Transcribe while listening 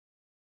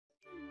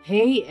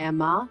Hey,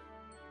 Emma.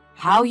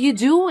 How you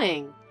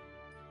doing?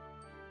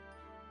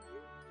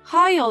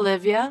 Hi,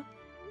 Olivia.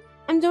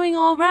 I'm doing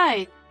all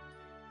right.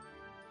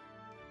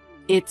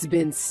 It's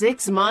been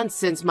 6 months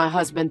since my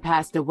husband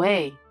passed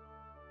away.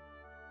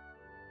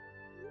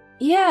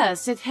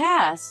 Yes, it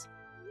has.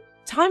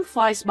 Time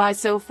flies by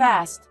so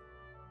fast.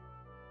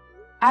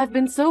 I've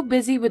been so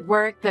busy with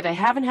work that I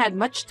haven't had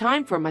much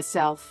time for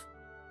myself.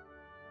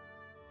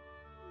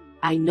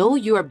 I know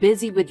you are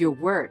busy with your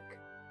work.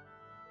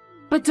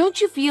 But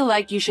don't you feel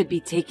like you should be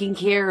taking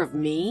care of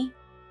me?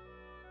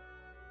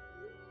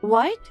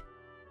 What?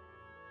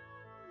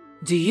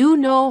 Do you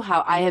know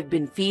how I have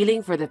been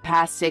feeling for the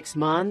past 6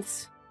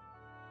 months?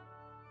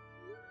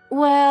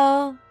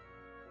 Well,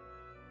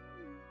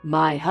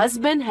 my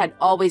husband had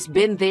always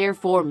been there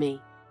for me,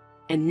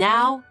 and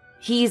now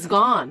he's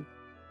gone.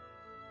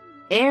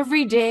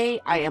 Every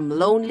day I am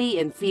lonely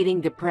and feeling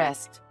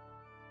depressed.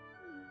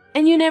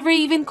 And you never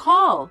even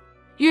call.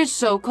 You're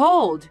so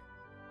cold.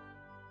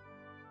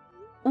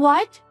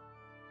 What?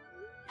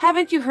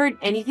 Haven't you heard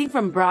anything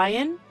from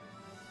Brian?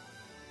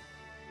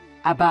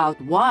 About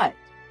what?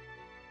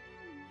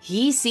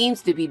 He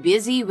seems to be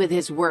busy with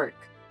his work,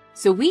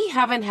 so we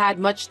haven't had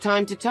much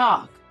time to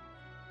talk.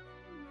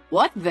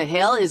 What the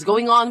hell is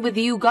going on with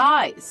you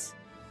guys?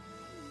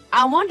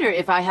 I wonder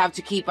if I have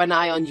to keep an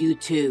eye on you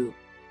too.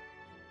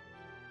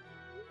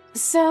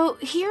 So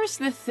here's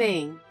the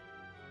thing.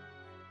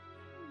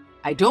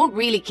 I don't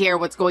really care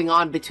what's going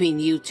on between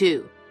you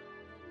two.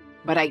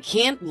 But I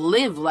can't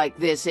live like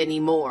this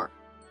anymore.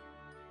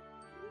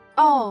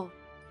 Oh.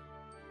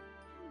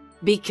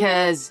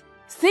 Because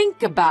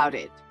think about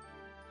it.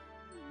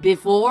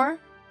 Before,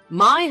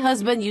 my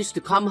husband used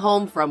to come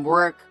home from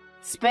work,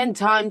 spend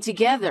time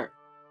together.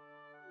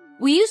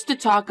 We used to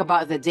talk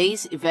about the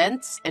day's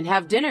events and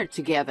have dinner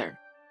together.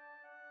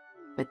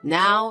 But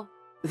now,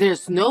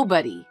 there's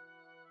nobody.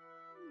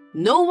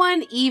 No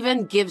one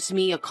even gives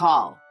me a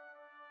call.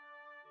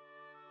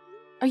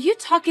 Are you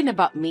talking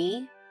about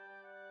me?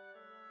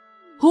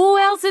 Who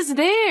else is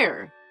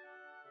there?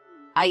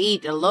 I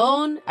eat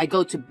alone, I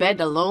go to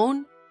bed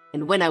alone,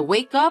 and when I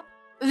wake up,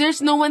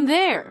 there's no one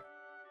there.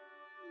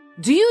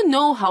 Do you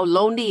know how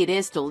lonely it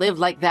is to live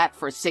like that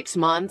for 6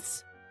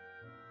 months?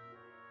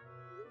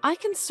 I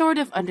can sort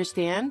of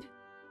understand.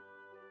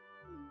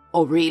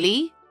 Oh,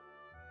 really?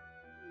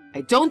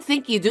 I don't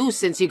think you do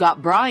since you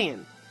got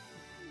Brian.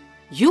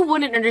 You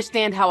wouldn't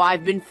understand how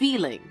I've been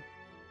feeling.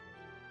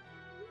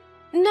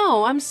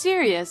 No, I'm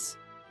serious.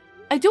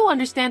 I do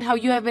understand how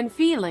you have been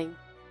feeling.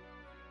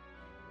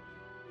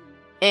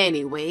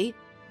 Anyway,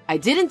 I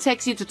didn't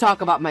text you to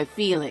talk about my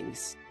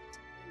feelings.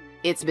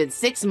 It's been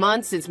 6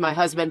 months since my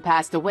husband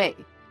passed away,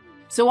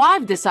 so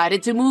I've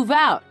decided to move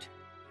out.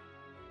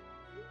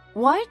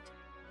 What?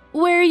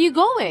 Where are you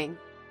going?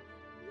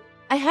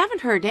 I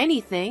haven't heard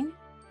anything.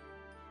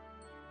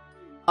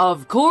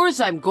 Of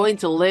course I'm going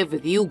to live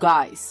with you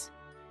guys.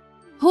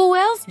 Who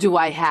else do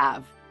I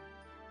have?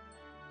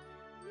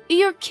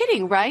 You're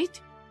kidding, right?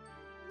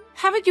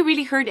 Haven't you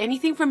really heard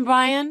anything from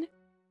Brian?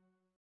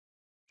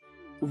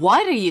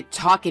 What are you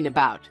talking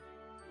about?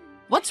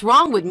 What's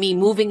wrong with me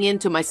moving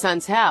into my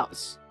son's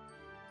house?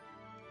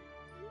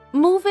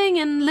 Moving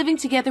and living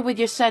together with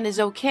your son is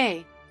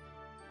okay.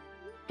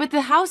 But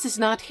the house is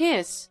not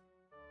his.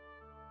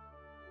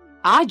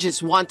 I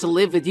just want to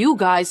live with you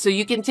guys so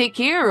you can take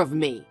care of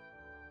me.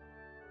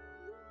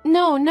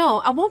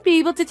 No, I won't be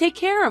able to take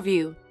care of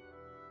you.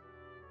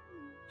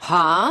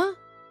 Huh?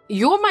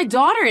 You're my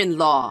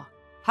daughter-in-law.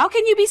 How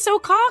can you be so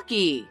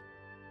cocky?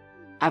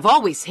 I've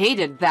always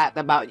hated that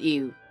about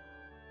you.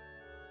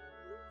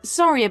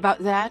 Sorry about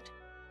that.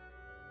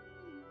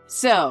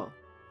 So,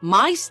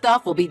 my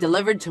stuff will be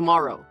delivered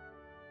tomorrow.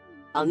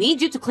 I'll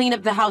need you to clean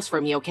up the house for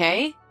me,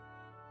 okay?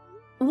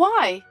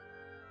 Why?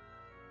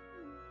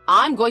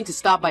 I'm going to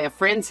stop by a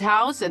friend's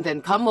house and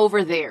then come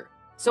over there,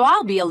 so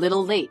I'll be a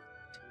little late.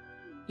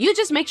 You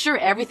just make sure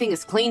everything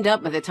is cleaned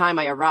up by the time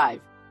I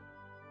arrive.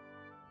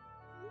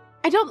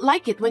 I don't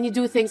like it when you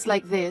do things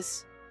like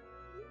this.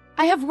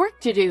 I have work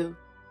to do.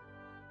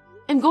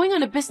 I'm going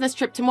on a business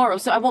trip tomorrow,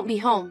 so I won't be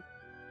home.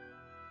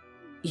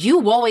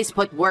 You always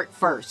put work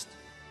first.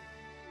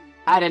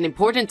 At an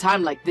important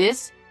time like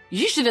this,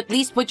 you should at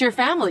least put your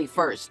family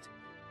first.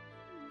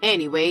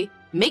 Anyway,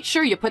 make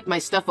sure you put my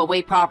stuff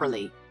away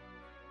properly.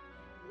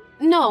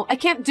 No, I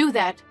can't do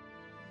that.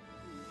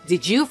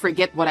 Did you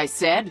forget what I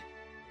said?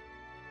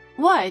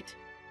 What?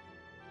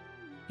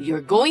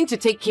 You're going to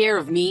take care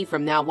of me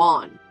from now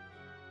on.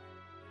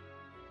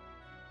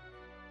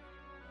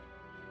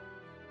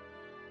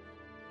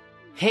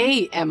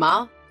 Hey,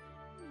 Emma.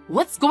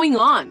 What's going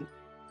on?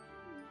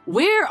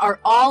 Where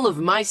are all of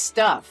my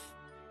stuff?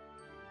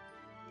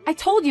 I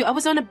told you I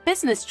was on a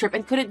business trip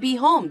and couldn't be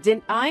home,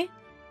 didn't I?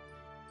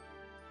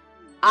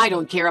 I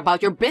don't care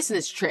about your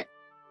business trip.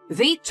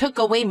 They took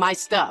away my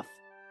stuff.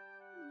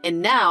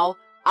 And now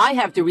I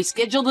have to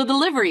reschedule the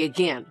delivery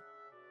again.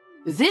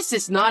 This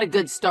is not a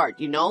good start,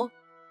 you know?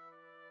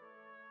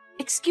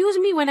 Excuse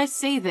me when I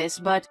say this,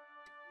 but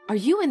are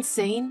you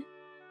insane?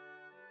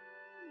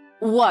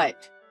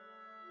 What?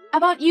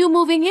 About you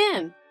moving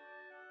in.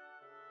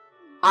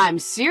 I'm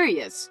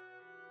serious.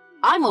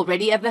 I'm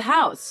already at the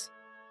house.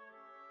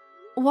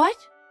 What?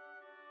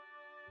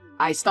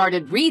 I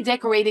started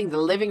redecorating the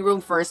living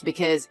room first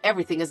because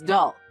everything is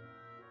dull.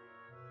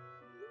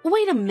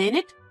 Wait a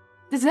minute.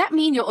 Does that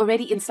mean you're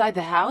already inside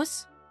the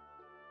house?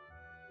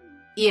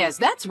 Yes,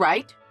 that's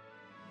right.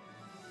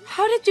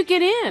 How did you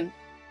get in?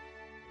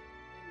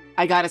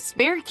 I got a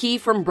spare key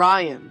from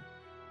Brian.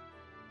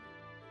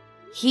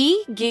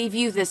 He gave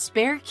you the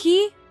spare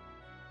key?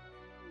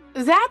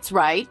 That's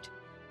right.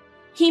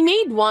 He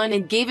made one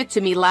and gave it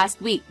to me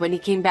last week when he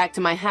came back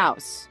to my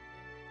house.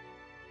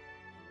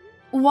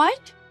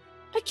 What?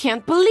 I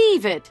can't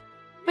believe it.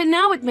 But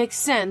now it makes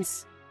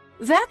sense.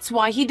 That's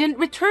why he didn't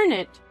return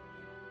it.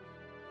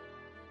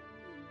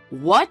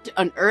 What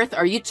on earth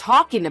are you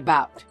talking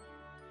about?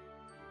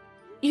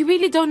 You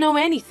really don't know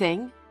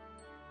anything?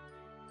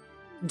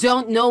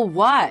 Don't know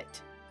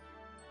what?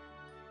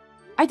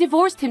 I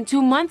divorced him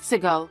 2 months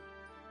ago.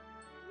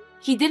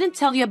 He didn't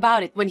tell you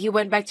about it when he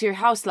went back to your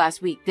house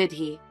last week, did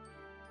he?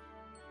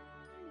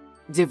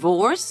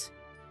 Divorce?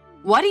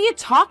 What are you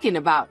talking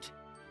about?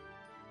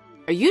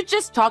 Are you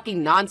just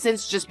talking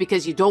nonsense just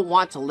because you don't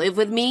want to live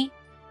with me?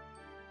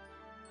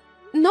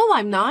 No,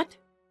 I'm not.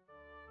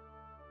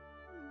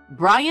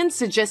 Brian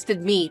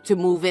suggested me to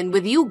move in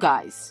with you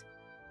guys.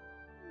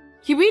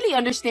 He really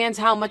understands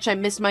how much I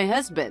miss my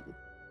husband.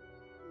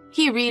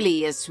 He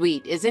really is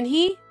sweet, isn't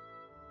he?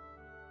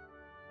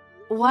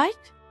 What?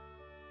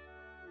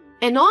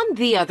 And on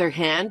the other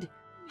hand,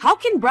 how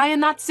can Brian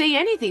not say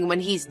anything when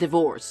he's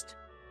divorced?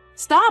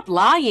 Stop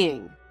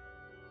lying.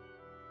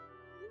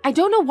 I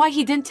don't know why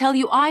he didn't tell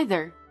you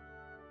either.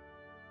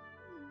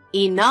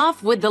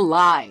 Enough with the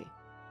lie.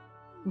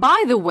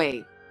 By the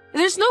way,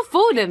 there's no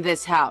food in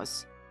this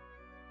house.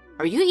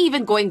 Are you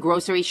even going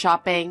grocery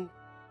shopping?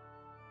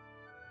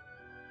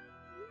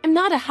 I'm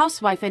not a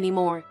housewife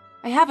anymore.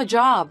 I have a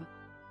job.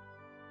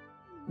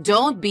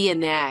 Don't be a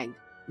nag.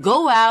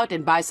 Go out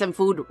and buy some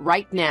food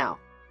right now.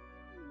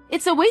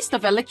 It's a waste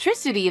of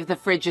electricity if the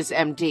fridge is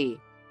empty.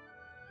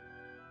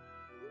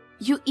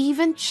 You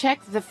even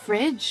checked the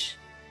fridge?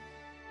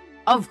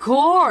 Of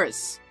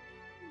course!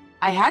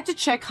 I had to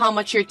check how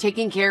much you're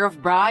taking care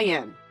of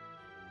Brian.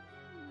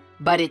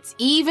 But it's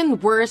even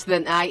worse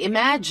than I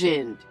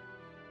imagined.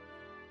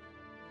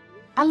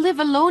 I live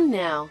alone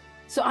now,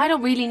 so I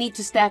don't really need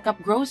to stack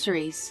up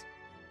groceries.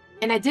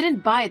 And I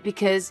didn't buy it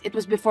because it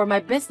was before my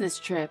business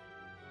trip.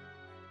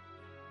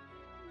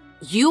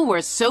 You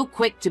were so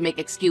quick to make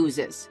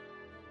excuses.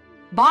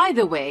 By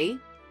the way,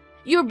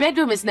 your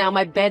bedroom is now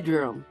my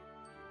bedroom.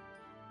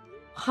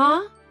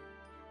 Huh?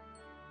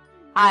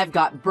 I've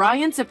got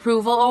Brian's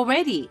approval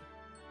already.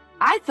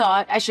 I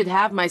thought I should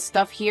have my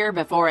stuff here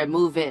before I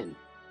move in.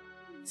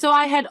 So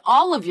I had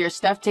all of your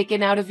stuff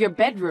taken out of your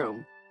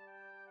bedroom.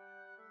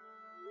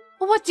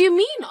 What do you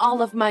mean,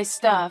 all of my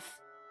stuff?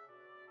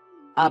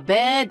 A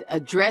bed, a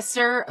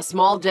dresser, a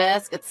small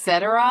desk,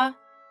 etc.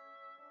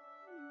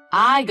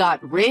 I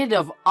got rid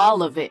of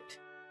all of it.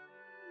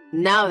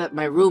 Now that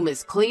my room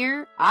is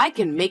clear, I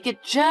can make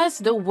it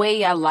just the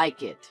way I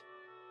like it.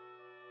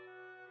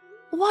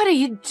 What are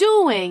you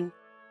doing?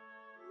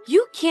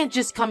 You can't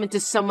just come into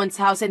someone's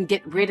house and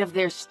get rid of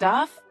their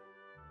stuff.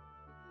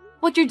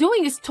 What you're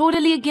doing is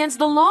totally against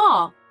the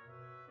law.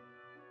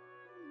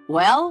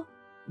 Well,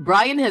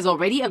 Brian has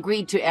already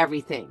agreed to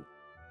everything.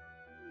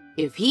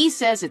 If he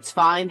says it's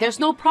fine, there's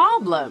no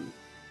problem.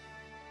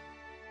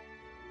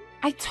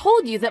 I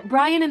told you that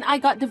Brian and I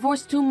got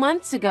divorced 2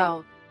 months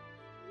ago.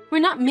 We're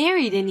not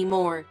married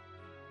anymore.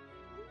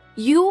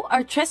 You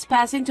are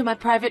trespassing to my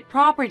private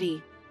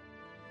property.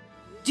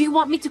 Do you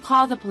want me to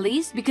call the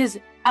police? Because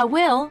I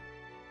will.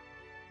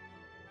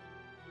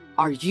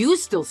 Are you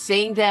still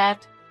saying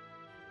that?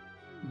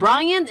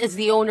 Brian is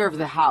the owner of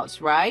the house,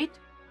 right?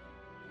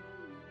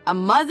 A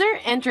mother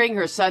entering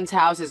her son's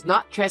house is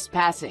not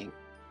trespassing.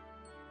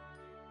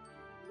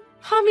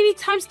 How many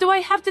times do I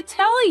have to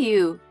tell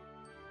you?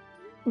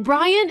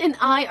 Brian and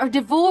I are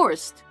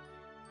divorced.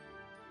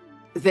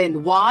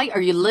 Then why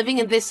are you living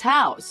in this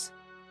house?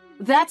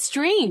 That's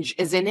strange,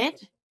 isn't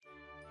it?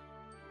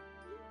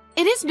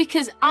 It is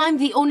because I'm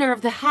the owner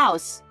of the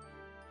house.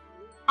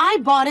 I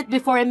bought it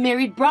before I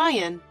married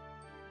Brian.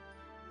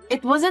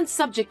 It wasn't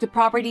subject to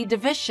property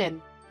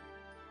division.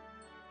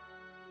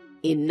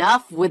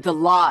 Enough with the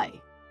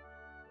lie.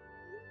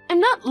 I'm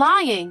not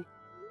lying.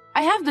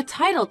 I have the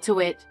title to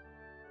it.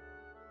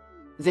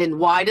 Then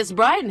why does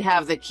Brian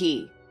have the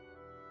key?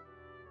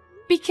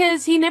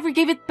 Because he never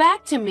gave it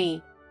back to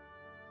me.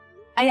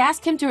 I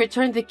asked him to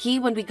return the key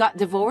when we got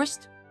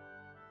divorced.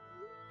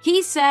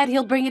 He said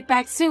he'll bring it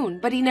back soon,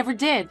 but he never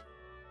did.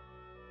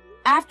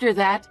 After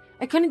that,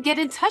 I couldn't get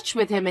in touch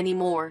with him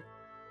anymore.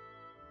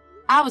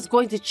 I was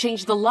going to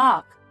change the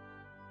lock.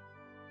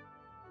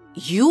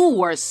 You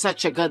were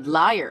such a good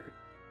liar.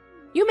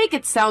 You make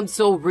it sound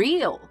so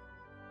real.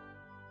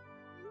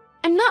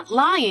 I'm not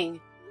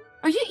lying.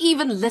 Are you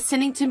even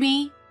listening to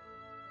me?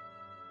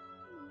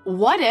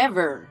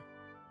 Whatever.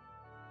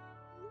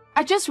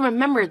 I just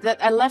remembered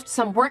that I left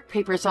some work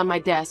papers on my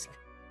desk.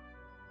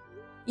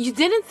 You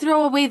didn't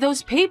throw away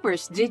those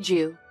papers, did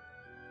you?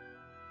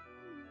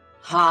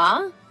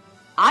 Huh?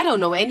 I don't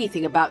know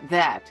anything about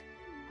that.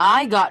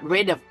 I got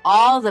rid of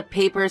all the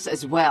papers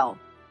as well.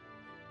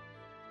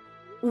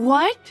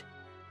 What?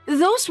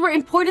 Those were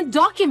important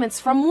documents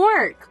from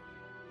work.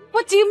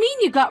 What do you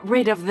mean you got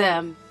rid of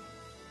them?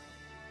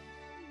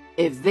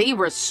 If they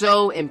were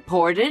so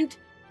important,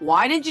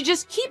 why didn't you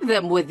just keep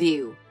them with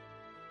you?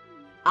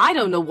 I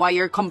don't know why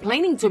you're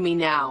complaining to me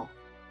now.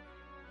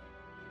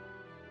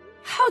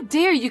 How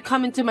dare you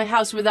come into my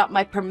house without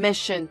my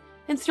permission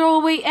and throw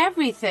away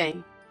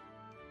everything?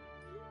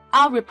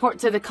 I'll report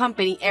to the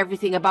company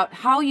everything about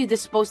how you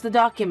disposed the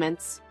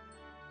documents.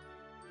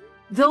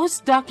 Those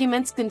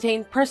documents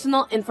contain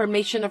personal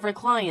information of our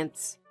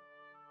clients.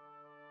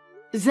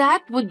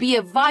 That would be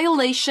a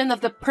violation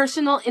of the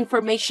Personal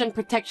Information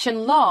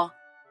Protection Law.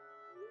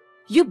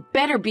 You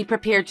better be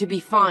prepared to be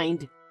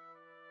fined.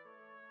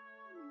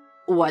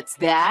 What's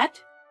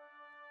that?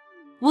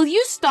 Will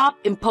you stop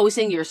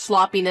imposing your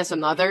sloppiness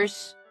on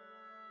others?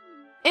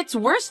 It's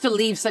worse to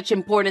leave such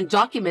important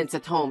documents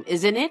at home,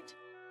 isn't it?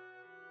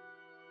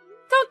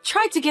 Don't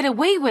try to get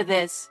away with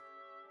this.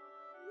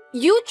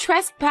 You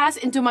trespassed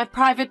into my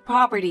private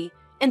property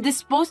and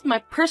disposed my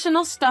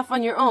personal stuff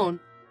on your own.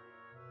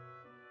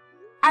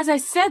 As I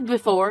said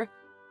before,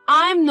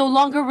 I'm no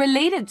longer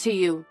related to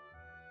you.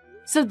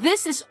 So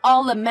this is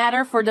all a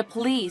matter for the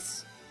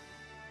police.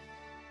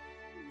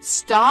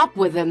 Stop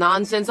with the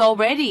nonsense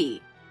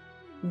already.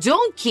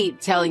 Don't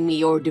keep telling me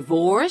you're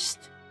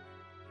divorced.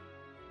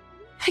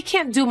 I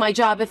can't do my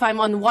job if I'm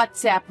on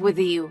WhatsApp with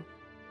you.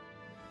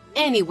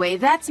 Anyway,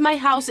 that's my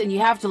house and you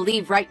have to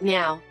leave right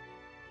now.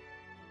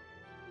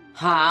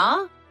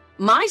 Huh?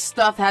 My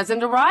stuff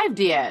hasn't arrived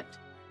yet.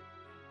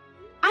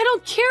 I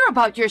don't care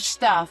about your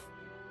stuff.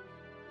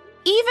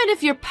 Even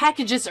if your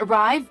packages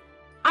arrive,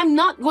 I'm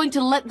not going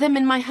to let them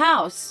in my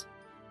house.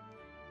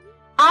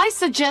 I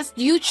suggest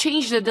you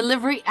change the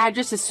delivery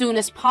address as soon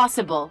as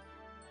possible.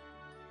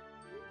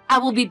 I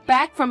will be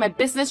back from my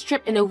business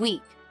trip in a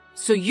week,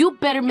 so you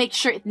better make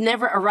sure it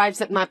never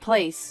arrives at my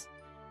place.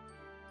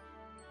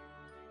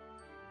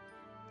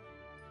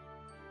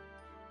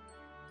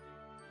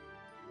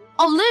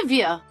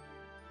 Olivia!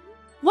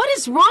 What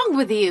is wrong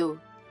with you?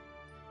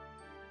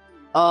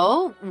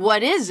 Oh,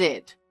 what is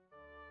it?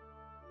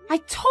 I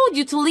told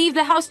you to leave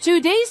the house 2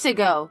 days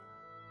ago.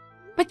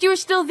 But you're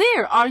still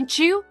there, aren't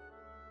you?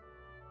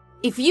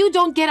 If you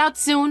don't get out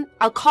soon,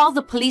 I'll call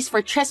the police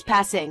for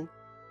trespassing.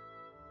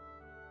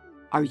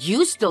 Are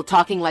you still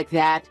talking like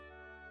that?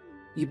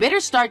 You better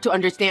start to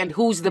understand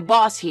who's the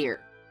boss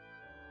here.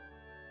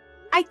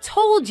 I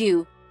told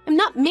you, I'm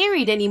not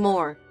married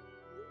anymore.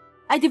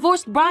 I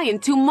divorced Brian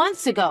 2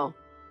 months ago.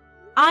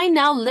 I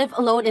now live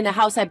alone in a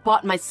house I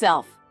bought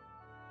myself.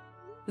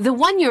 The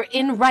one you're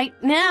in right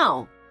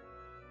now.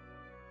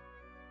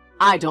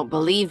 I don't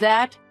believe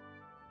that.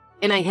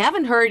 And I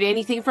haven't heard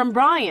anything from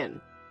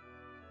Brian.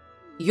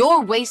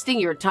 You're wasting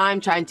your time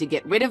trying to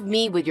get rid of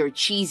me with your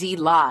cheesy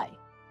lie.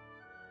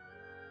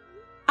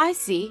 I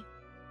see.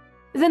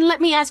 Then let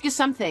me ask you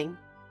something.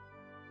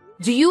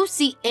 Do you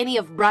see any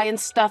of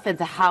Brian's stuff in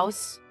the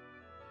house?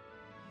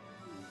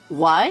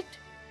 What?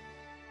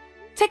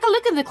 Take a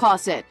look in the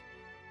closet.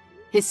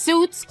 His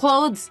suits,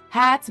 clothes,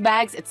 hats,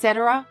 bags,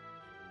 etc.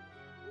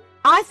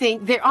 I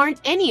think there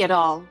aren't any at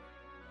all.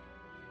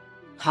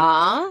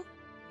 Huh?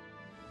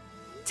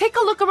 Take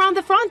a look around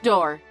the front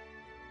door.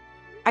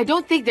 I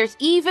don't think there's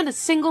even a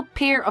single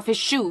pair of his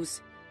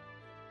shoes.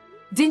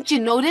 Didn't you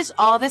notice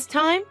all this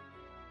time?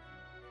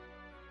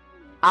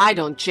 I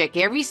don't check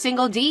every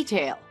single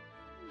detail.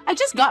 I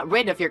just got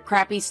rid of your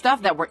crappy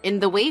stuff that were in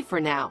the way for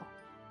now.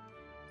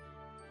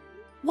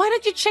 Why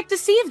don't you check to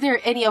see if there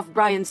are any of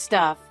Brian's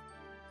stuff?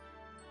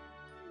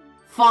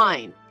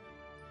 Fine.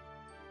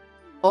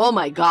 Oh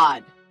my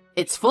God.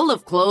 It's full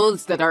of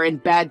clothes that are in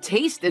bad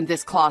taste in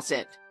this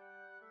closet.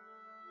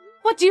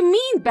 What do you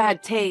mean,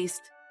 bad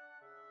taste?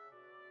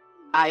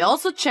 I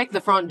also checked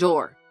the front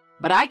door,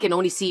 but I can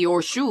only see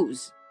your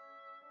shoes.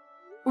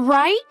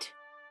 Right?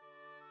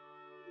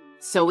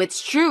 So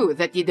it's true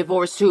that you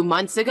divorced 2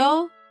 months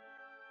ago?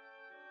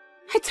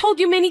 I told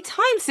you many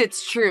times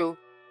it's true.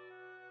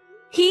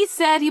 He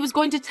said he was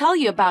going to tell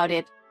you about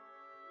it.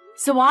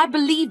 So I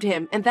believed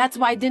him, and that's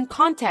why I didn't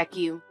contact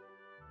you.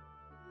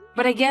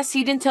 But I guess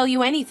he didn't tell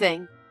you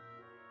anything.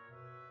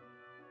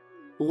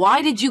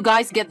 Why did you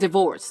guys get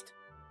divorced?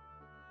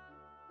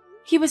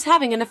 He was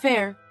having an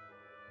affair.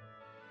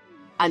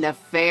 An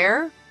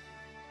affair?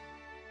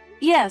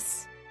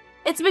 Yes.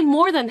 It's been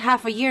more than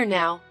half a year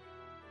now.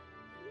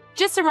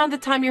 Just around the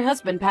time your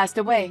husband passed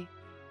away.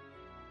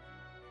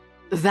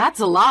 That's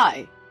a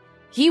lie.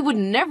 He would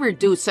never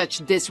do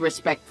such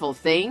disrespectful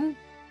thing.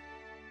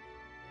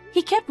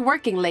 He kept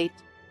working late.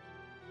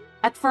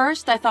 At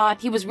first, I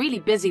thought he was really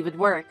busy with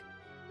work.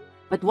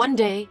 But one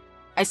day,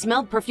 I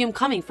smelled perfume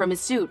coming from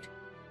his suit.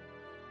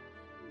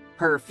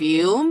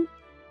 Perfume?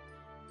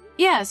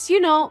 Yes, you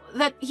know,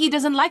 that he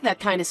doesn't like that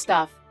kind of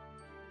stuff.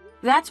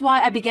 That's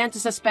why I began to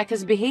suspect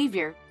his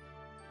behavior.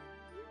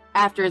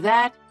 After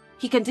that,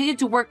 he continued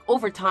to work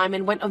overtime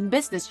and went on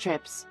business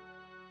trips.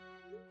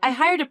 I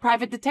hired a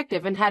private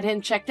detective and had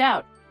him checked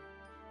out.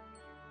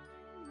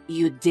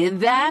 You did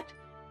that?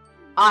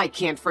 I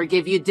can't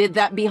forgive you did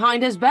that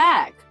behind his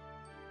back.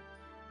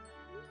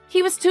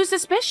 He was too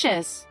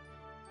suspicious.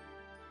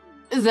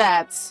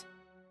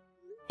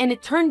 And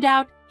it turned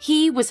out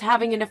he was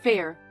having an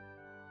affair.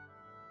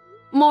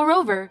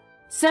 Moreover,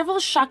 several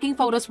shocking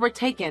photos were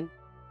taken,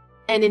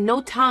 and in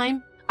no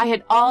time, I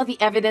had all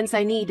the evidence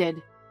I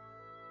needed.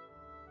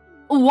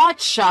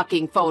 What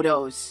shocking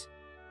photos?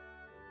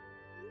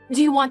 Do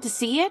you want to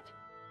see it?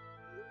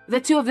 The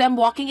two of them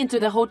walking into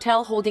the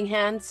hotel holding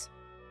hands.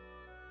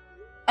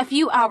 A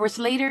few hours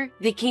later,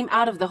 they came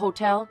out of the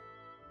hotel.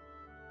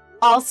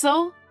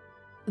 Also,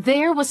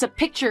 there was a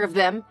picture of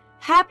them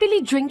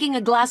happily drinking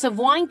a glass of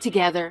wine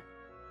together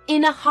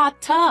in a hot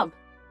tub.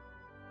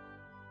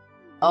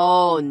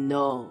 Oh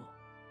no.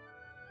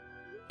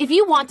 If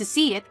you want to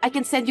see it, I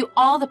can send you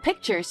all the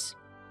pictures.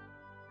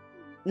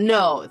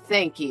 No,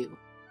 thank you.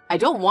 I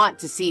don't want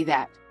to see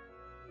that.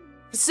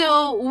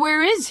 So,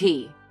 where is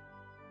he?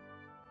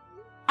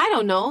 I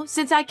don't know,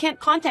 since I can't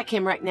contact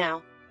him right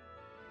now.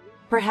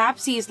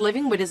 Perhaps he is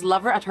living with his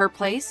lover at her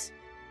place?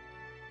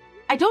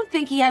 I don't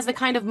think he has the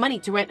kind of money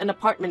to rent an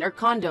apartment or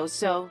condo,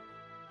 so...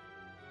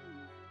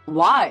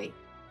 Why?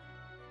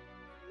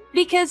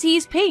 Because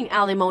he's paying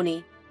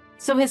alimony,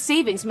 so his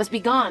savings must be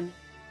gone.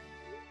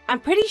 I'm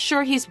pretty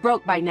sure he's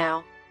broke by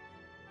now.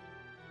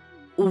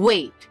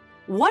 Wait,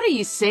 what are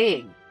you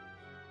saying?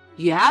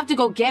 You have to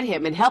go get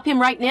him and help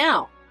him right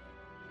now.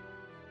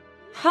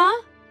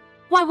 Huh?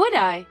 Why would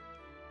I?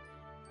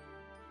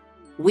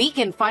 We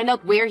can find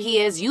out where he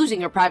is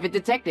using a private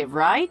detective,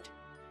 right?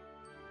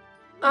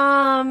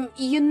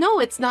 You know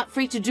it's not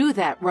free to do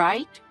that,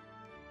 right?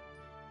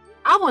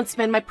 I won't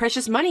spend my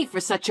precious money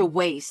for such a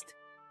waste.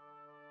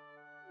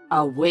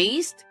 A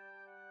waste?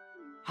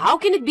 How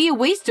can it be a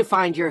waste to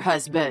find your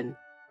husband?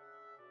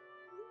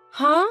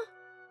 Huh?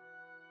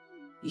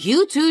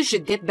 You two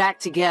should get back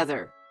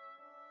together.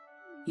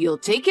 You'll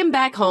take him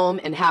back home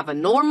and have a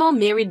normal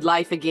married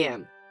life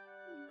again.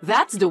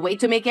 That's the way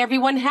to make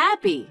everyone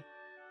happy.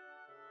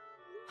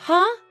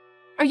 Huh?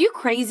 Are you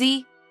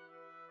crazy?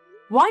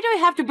 Why do I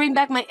have to bring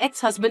back my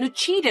ex-husband who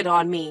cheated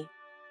on me?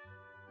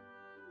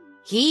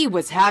 He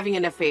was having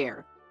an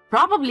affair.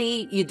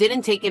 Probably you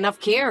didn't take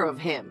enough care of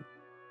him.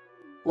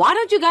 Why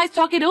don't you guys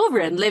talk it over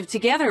and live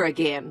together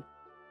again?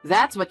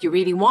 That's what you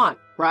really want,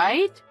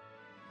 right?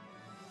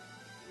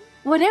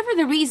 Whatever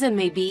the reason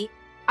may be,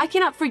 I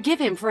cannot forgive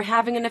him for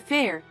having an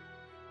affair.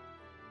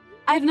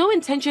 I have no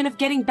intention of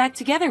getting back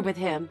together with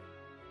him.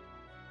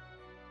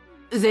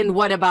 Then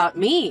what about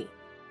me?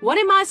 What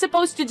am I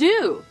supposed to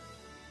do?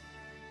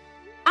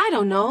 I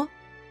don't know.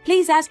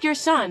 Please ask your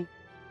son.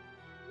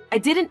 I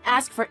didn't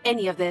ask for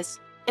any of this,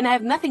 and I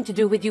have nothing to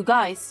do with you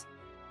guys.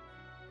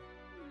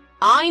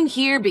 I'm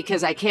here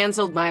because I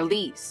canceled my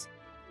lease.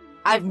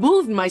 I've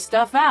moved my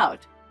stuff out.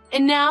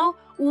 And now,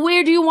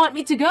 where do you want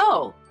me to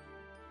go?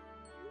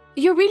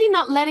 You're really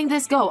not letting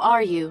this go,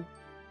 are you?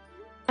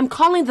 I'm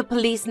calling the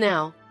police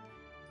now.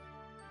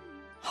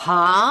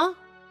 Huh?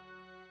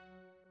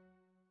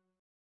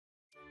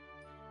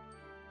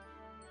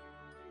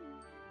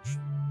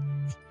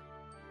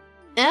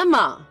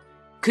 Emma,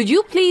 could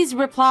you please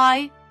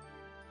reply?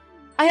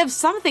 I have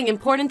something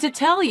important to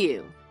tell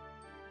you.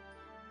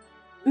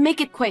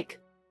 Make it quick.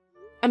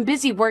 I'm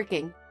busy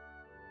working.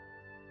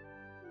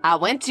 I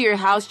went to your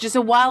house just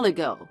a while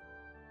ago.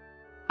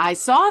 I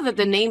saw that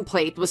the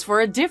nameplate was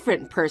for a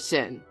different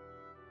person.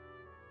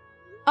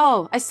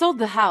 Oh, I sold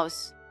the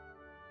house.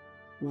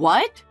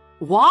 What?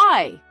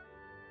 Why?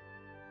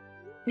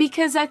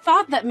 Because I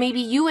thought that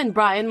maybe you and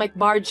Brian might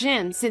barge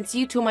in since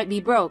you two might be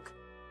broke.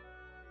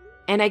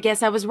 And I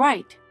guess I was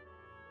right.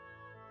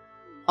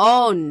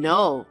 Oh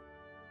no.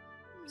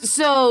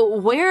 So,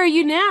 where are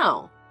you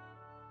now?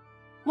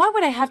 Why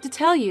would I have to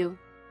tell you?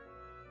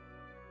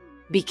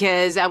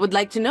 Because I would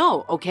like to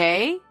know,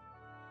 okay?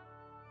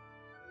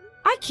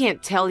 I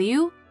can't tell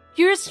you.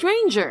 You're a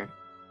stranger.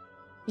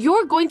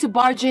 You're going to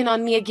barge in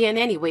on me again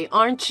anyway,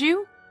 aren't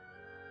you?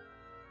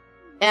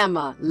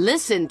 Emma,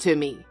 listen to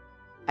me.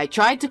 I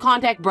tried to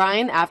contact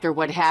Brian after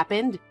what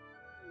happened,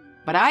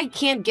 but I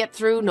can't get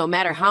through no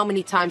matter how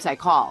many times I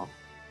call.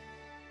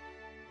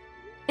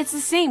 It's the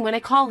same when I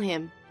call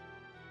him.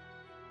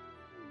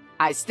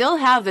 I still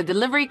have the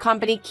delivery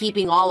company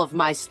keeping all of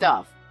my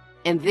stuff,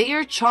 and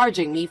they're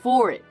charging me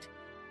for it.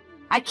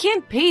 I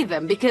can't pay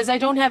them because I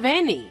don't have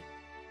any.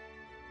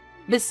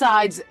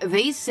 Besides,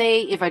 they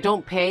say if I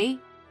don't pay,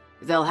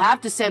 they'll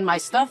have to send my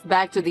stuff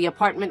back to the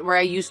apartment where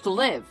I used to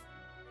live.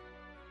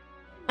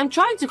 I'm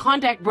trying to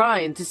contact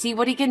Brian to see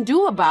what he can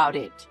do about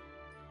it.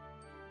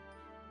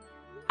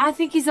 I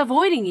think he's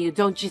avoiding you,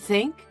 don't you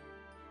think?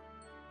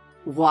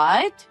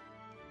 What?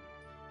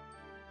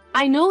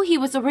 I know he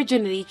was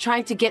originally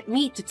trying to get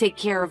me to take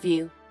care of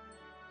you.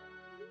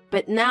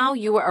 But now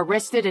you were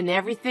arrested and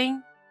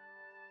everything.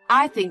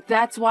 I think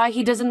that's why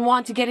he doesn't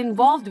want to get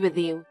involved with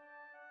you.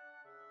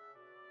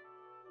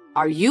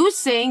 Are you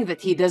saying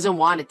that he doesn't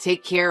want to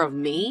take care of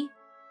me?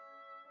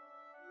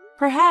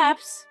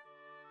 Perhaps.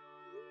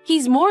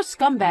 He's more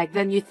scumbag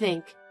than you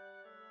think.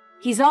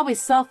 He's always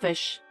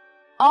selfish,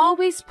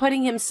 always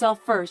putting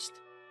himself first.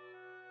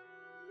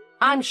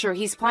 I'm sure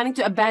he's planning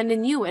to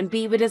abandon you and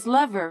be with his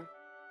lover.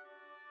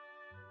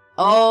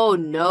 Oh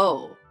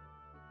no.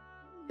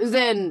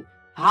 Then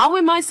how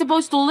am I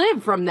supposed to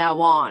live from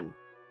now on?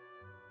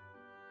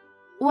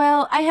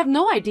 Well, I have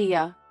no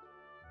idea.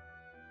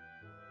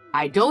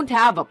 I don't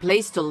have a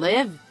place to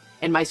live,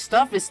 and my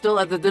stuff is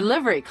still at the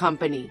delivery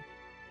company.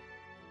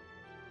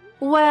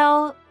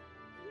 Well,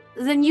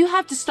 then you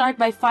have to start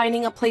by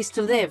finding a place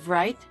to live,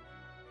 right?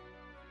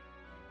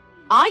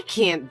 I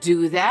can't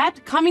do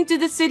that, coming to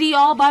the city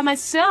all by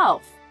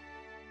myself.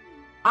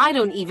 I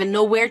don't even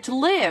know where to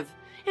live,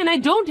 and I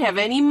don't have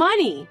any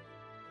money.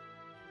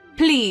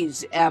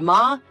 Please,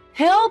 Emma,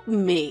 help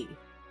me.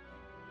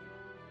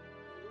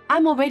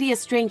 I'm already a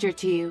stranger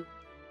to you.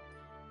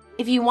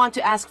 If you want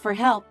to ask for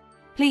help,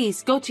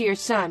 please go to your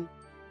son.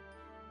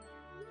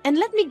 And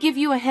let me give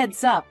you a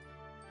heads up.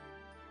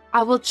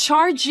 I will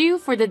charge you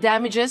for the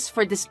damages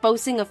for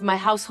disposing of my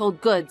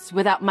household goods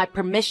without my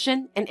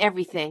permission and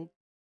everything.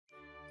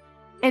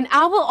 And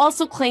I will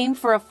also claim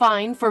for a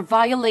fine for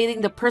violating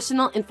the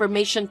Personal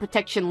Information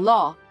Protection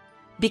Law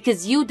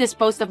because you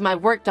disposed of my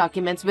work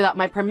documents without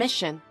my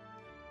permission.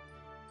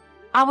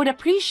 I would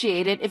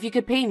appreciate it if you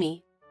could pay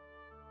me.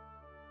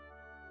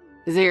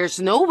 There's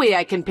no way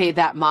I can pay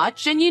that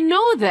much, and you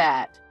know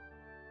that.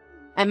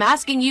 I'm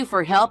asking you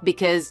for help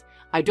because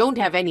I don't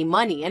have any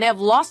money and have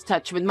lost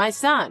touch with my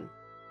son.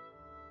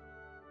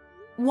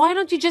 Why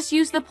don't you just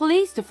use the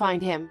police to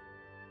find him?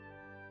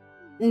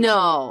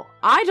 No,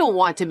 I don't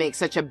want to make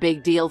such a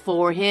big deal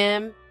for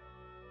him.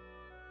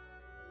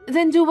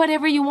 Then do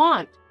whatever you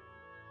want.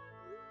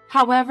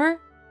 However,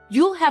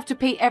 you'll have to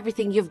pay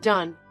everything you've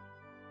done.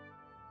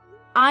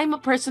 I'm a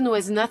person who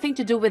has nothing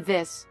to do with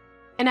this,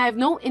 and I have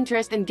no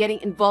interest in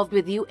getting involved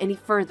with you any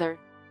further.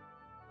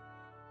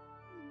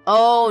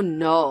 Oh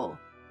no.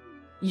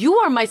 You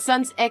are my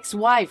son's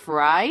ex-wife,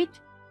 right?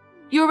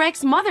 Your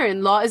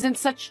ex-mother-in-law is in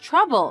such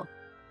trouble,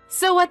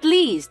 so at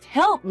least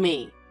help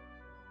me.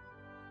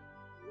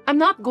 I'm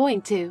not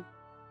going to.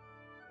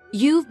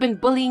 You've been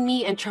bullying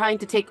me and trying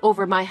to take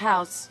over my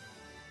house.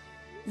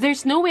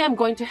 There's no way I'm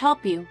going to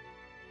help you.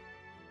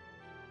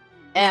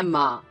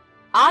 Emma,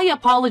 I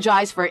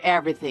apologize for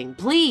everything,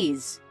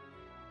 please.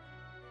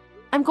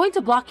 I'm going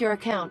to block your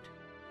account.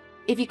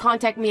 If you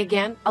contact me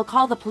again, I'll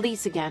call the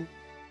police again.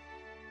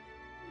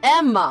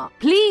 Emma,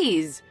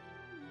 please!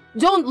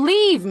 Don't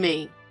leave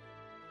me!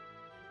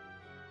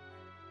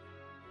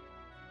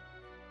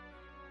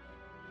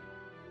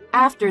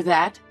 After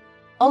that,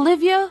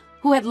 Olivia,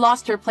 who had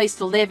lost her place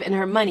to live and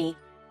her money,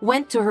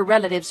 went to her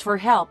relatives for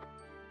help.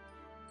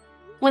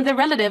 When the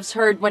relatives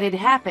heard what had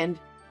happened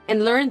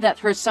and learned that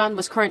her son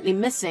was currently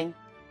missing,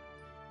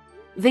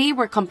 they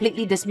were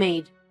completely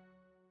dismayed.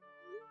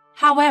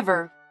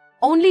 However,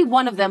 only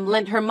one of them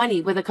lent her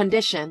money with a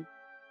condition.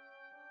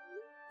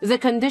 The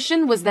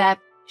condition was that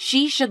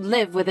she should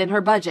live within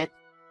her budget,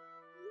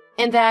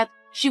 and that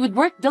she would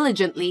work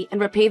diligently and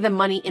repay the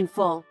money in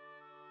full.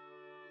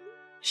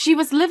 She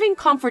was living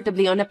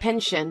comfortably on a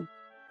pension,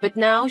 but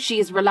now she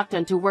is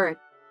reluctant to work.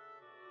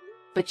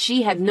 But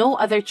she had no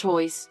other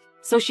choice,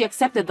 so she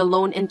accepted the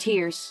loan in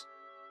tears.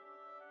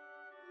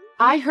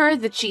 I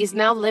heard that she is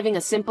now living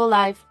a simple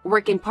life,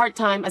 working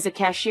part-time as a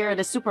cashier at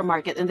a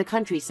supermarket in the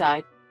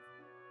countryside.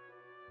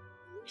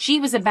 She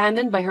was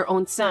abandoned by her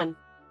own son,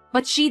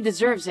 but she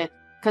deserves it,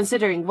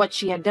 considering what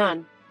she had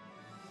done.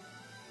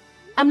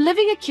 I'm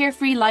living a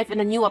carefree life in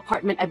a new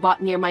apartment I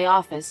bought near my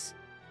office.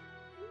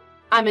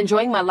 I'm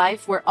enjoying my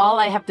life where all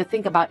I have to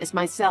think about is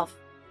myself,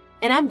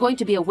 and I'm going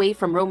to be away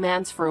from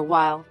romance for a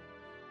while.